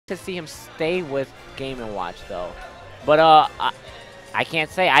to see him stay with Game & Watch, though. But I can't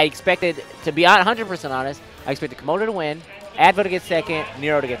say. I expected, to be 100% honest, I expected Komodo to win, Advo to get second,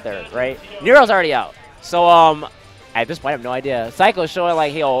 Nero to get third, right? Nero's already out. So, at this point, I have no idea. Syco's showing,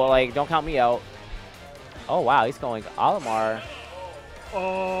 like, hey, like, don't count me out. Oh, wow, he's going Olimar.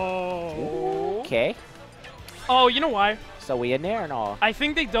 Oh. Okay. Oh, you know why? So we in there and all? I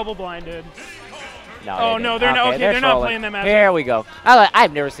think they double blinded. No, oh, no, they're not. Okay, they're not playing that match. Here we go.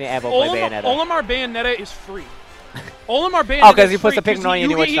 I've never seen Advo play Bayonetta. Olimar Bayonetta is free. Olimar Bayonetta oh, because he puts the Pikmin on you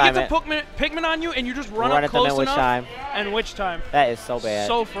and you witch time it. He gets a Pikmin on you and you just run up close enough time. and witch time. That is so bad.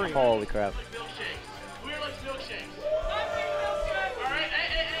 So free. Holy crap.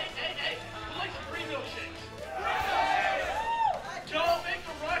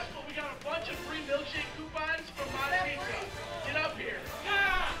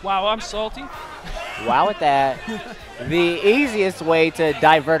 Wow, I'm salty. Wow with that. The easiest way to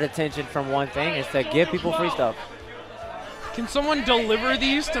divert attention from one thing is to give people free stuff. Can someone deliver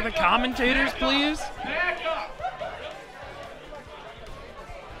these to the commentators, please?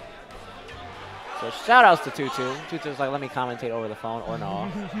 So shout outs to Tutu. Tutu's like, let me commentate over the phone or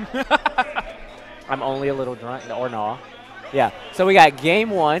no. I'm only a little drunk or no. Yeah, so we got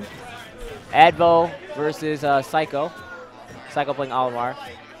game one. Advo versus Syco. Syco playing Olimar.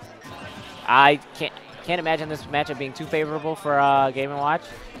 I can't imagine this matchup being too favorable for Game & Watch.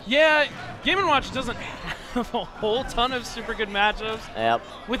 Yeah, Game & Watch doesn't have a whole ton of super good matchups. Yep.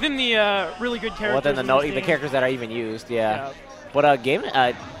 Within the really good characters. Within the characters that are even used, yeah. Yep. But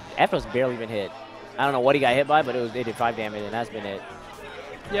Advo's barely been hit. I don't know what he got hit by, but it did 5 damage, and that's been it.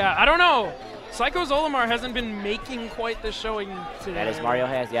 Yeah, I don't know. Syco's Olimar hasn't been making quite the showing today. That is Mario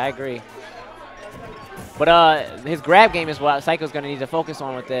has. Yeah, I agree. But his grab game is what Syco's going to need to focus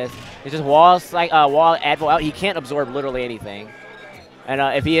on with this. It's just wall Advo out. He can't absorb literally anything. And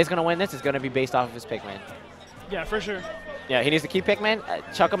if he is going to win this, it's going to be based off of his Pikmin. Yeah, for sure. Yeah, he needs to keep Pikmin,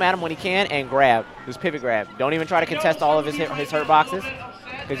 chuck him at him when he can, and grab. Just pivot grab. Don't even try to contest all of his hurt boxes,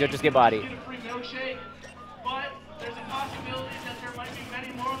 because you'll just get bodied.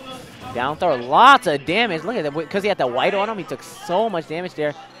 Down throw, lots of damage. Look at that. Because he had the white on him, he took so much damage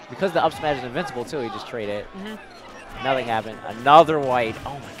there. Because the up smash is invincible, too, he just traded. Nothing happened. Another white.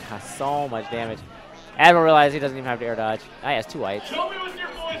 Oh, my God, so much damage. Advo realized he doesn't even have to air dodge. Now he has 2 whites.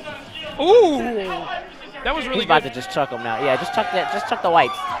 Ooh! That was really He's about good. to just chuck him now. Yeah, just chuck that. Just chuck the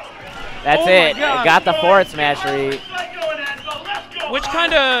whites. That's Oh it. my God. Got the forward smash read. Which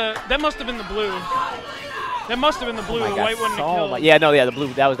kind of... That must have been the blue. That must have been the blue. Oh The God, white wouldn't have killed. yeah, no, yeah, the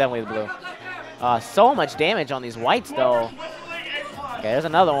blue. That was definitely the blue. So much damage on these whites, though. Okay, there's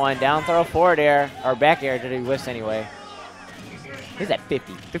another one. Down throw, forward air, or back air. Did he whiffs anyway? He's at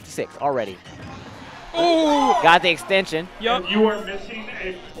 50, 56 already. Ooh! Got the extension. Yep. You are missing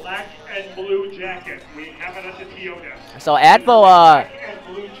a black and blue jacket. We have it at the TO desk. So Advo,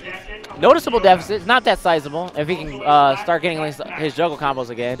 noticeable deficit. Not that sizable. If he can start getting his juggle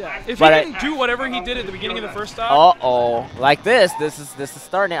combos again. Yeah. If but he can do whatever he did at the beginning of the first stop. Uh-oh. Like this. This is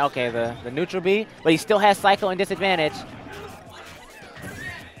starting it. Okay, the neutral B. But he still has Syco in disadvantage.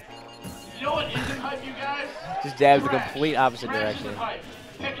 Just jabs the complete opposite direction.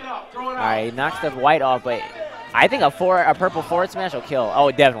 Alright, he knocks the white off, but I think a purple forward smash will kill. Oh,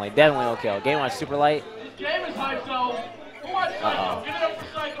 definitely will kill. Game Watch super light. Uh-oh.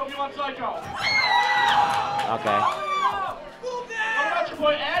 Okay.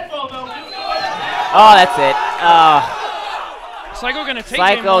 Oh, that's it. Syco gonna take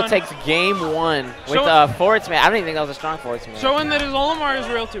Syco takes game 1 with a forward smash. I don't even think that was a strong forward smash. Showing that his Olimar is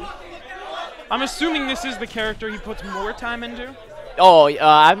real too. I'm assuming this is the character he puts more time into. Oh,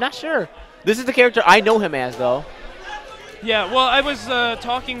 I'm not sure. This is the character I know him as, though. Yeah, well, I was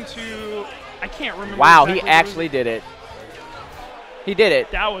talking to... I can't remember. Wow, exactly he actually did it. He did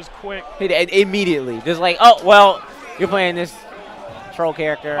it. That was quick. He did it immediately. Just like, oh, well, you're playing this troll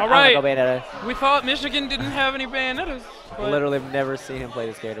character. All right. I'm gonna go Bayonetta. We thought Michigan didn't have any Bayonettas. Literally have never seen him play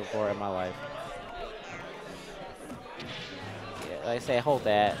this character before in my life. Yeah, like I say, hold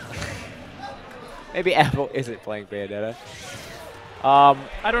that. Maybe Advo isn't playing Bayonetta.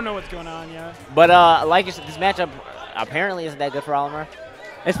 I don't know what's going on yet. But like you said, this matchup apparently isn't that good for Olimar.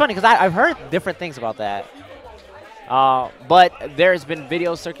 It's funny because I've heard different things about that. But there's been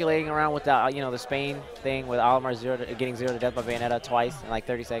videos circulating around with the the Spain thing with Olimar getting 0 to death by Bayonetta twice in like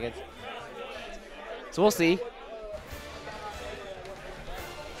 30 seconds. So we'll see.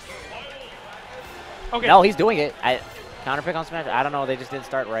 Okay. No, he's doing it. Counter pick on smash. I don't know. They just didn't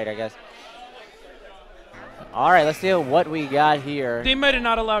start right, I guess. All right, let's see what we got here. They might have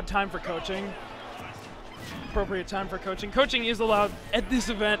not allowed time for coaching. appropriate time for coaching. Coaching is allowed at this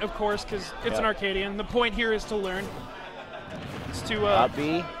event, of course, because it's an Arcadian. The point here is to learn. It's to up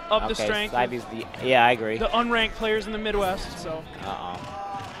the strength. Yeah, I agree. The unranked players in the Midwest. So.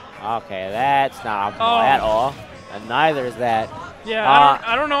 Okay, that's not optimal at all, and neither is that. Yeah,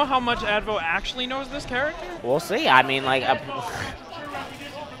 I don't know how much Advo actually knows this character. We'll see. I mean, like,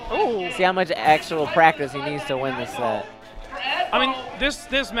 see how much actual practice he needs to win this set. I mean, this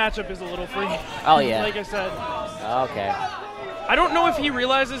matchup is a little free. Oh, yeah. Like I said. Okay. I don't know if he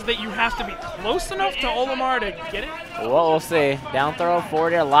realizes that you have to be close enough to Olimar to get it. Well, we'll see. Down throw,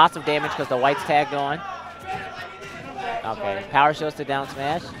 forward air, lots of damage because the white's tagged on. Okay, power shields to down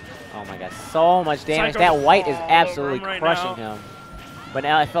smash. Oh my god, so much damage. Syco That white is absolutely right crushing him. But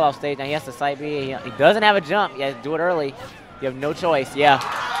now it fell off stage. Now he has to side B. He doesn't have a jump. You have to do it early. You have no choice. Yeah,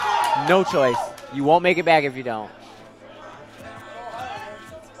 no choice. You won't make it back if you don't.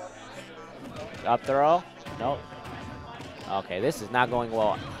 Up throw. Nope. Okay, this is not going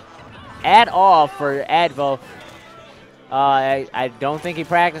well at all for Advo. I don't think he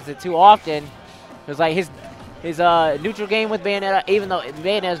practiced it too often. Because like his neutral game with Bayonetta, even though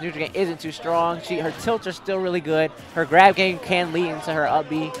Bayonetta's neutral game isn't too strong, her tilts are still really good. Her grab game can lead into her up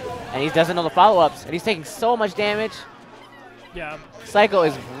B, and he doesn't know the follow-ups, and he's taking so much damage. Yeah. Syco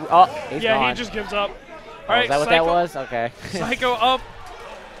is he's gone. He just gives up. All right, is that what that was? Okay. Syco up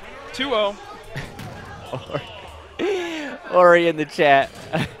 2-0. Ori in the chat.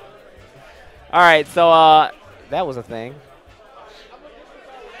 All right, so that was a thing.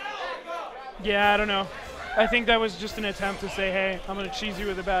 Yeah, I don't know. I think that was just an attempt to say, hey, I'm going to cheese you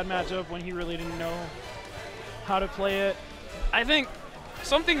with a bad matchup when he really didn't know how to play it. I think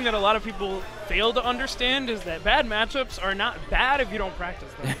something that a lot of people fail to understand is that bad matchups are not bad if you don't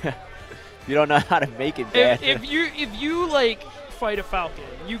practice them. You don't know how to make it bad. If you like fight a Falcon,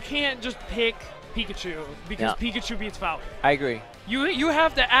 you can't just pick Pikachu because Pikachu beats Falcon. I agree. You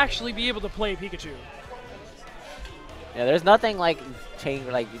have to actually be able to play Pikachu. Yeah, there's nothing like the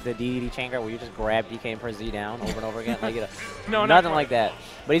DDD Changer where you just grab DK and press Z down over and over again. Like, no, nothing like that.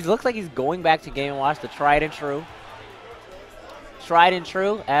 But he looks like he's going back to Game & Watch, the tried and true. Tried and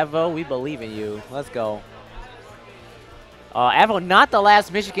true. Advo, we believe in you. Let's go. Advo, not the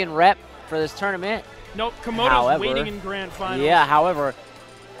last Michigan rep for this tournament. Nope, Komodo's waiting in grand finals. Yeah, however,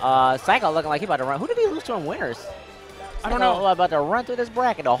 Syco looking like he's about to run. Who did he lose to in winners? I don't know. About to run through this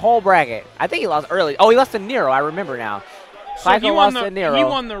bracket, the whole bracket. I think he lost early. Oh, he lost to Nero. I remember now. So Syco lost to Nero. He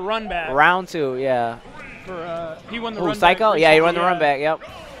won the run back. Round 2, yeah. He won the run back. Syco? Yeah, he won the run back, yep.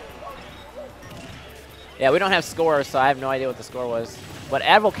 Yeah, we don't have scores, so I have no idea what the score was. But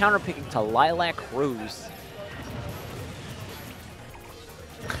Advo counterpicking to Lilac Cruz.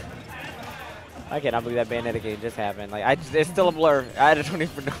 I cannot believe that Bayonetta game just happened. Like, it's still a blur. I just don't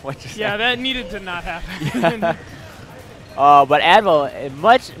even know what just happened. That needed to not happen. Yeah. But Advo,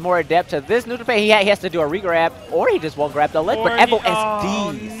 much more adept to this neutral pay. He has to do a regrab, or he just won't grab the ledge. But Advo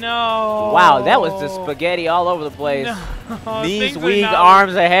SDs. No. Wow, that was just spaghetti all over the place. No. Knees weak,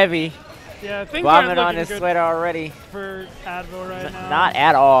 arms are heavy. Yeah, things Vomit aren't on his sweater already. For Advo right now. Not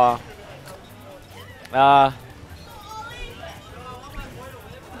at all.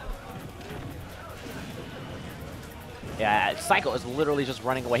 Yeah, Syco is literally just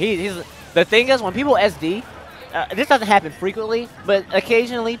running away. The thing is, when people SD, this doesn't happen frequently, but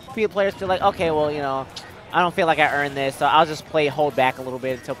occasionally players feel like, okay, well, you know, I don't feel like I earned this, so I'll just hold back a little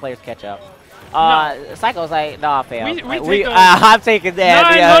bit until players catch up. Syco's like, nah, fail. I'm taking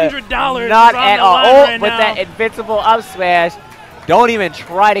that. $900. Not at all. Right with that invincible up smash, don't even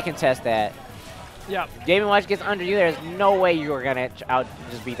try to contest that. Yeah. Game & Watch gets under you. There's no way you're gonna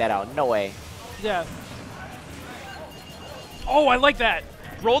just beat that out. No way. Yeah. Oh, I like that.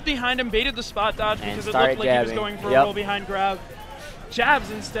 Rolled behind him, baited the spot dodge because it looked like he was going for a roll behind grab.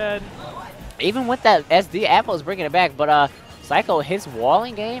 Jabs instead. Even with that SD, Advo is bringing it back, but Syco, his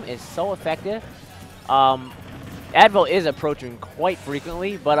walling game is so effective. Advo is approaching quite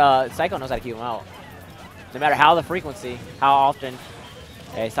frequently, but Syco knows how to keep him out. No matter how the frequency, how often.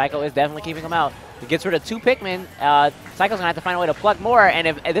 Okay, Syco is definitely keeping him out. He gets rid of 2 Pikmin. Syco's going to have to find a way to pluck more, and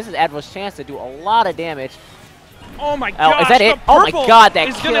if this is Advo's chance to do a lot of damage. Oh my gosh, is that it? Oh my god,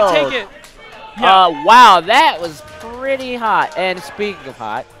 that killed. Gonna take it. Yeah. Wow, that was pretty hot. And speaking of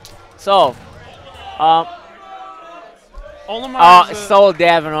hot, so Olimar sold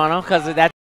Davin on him because of that.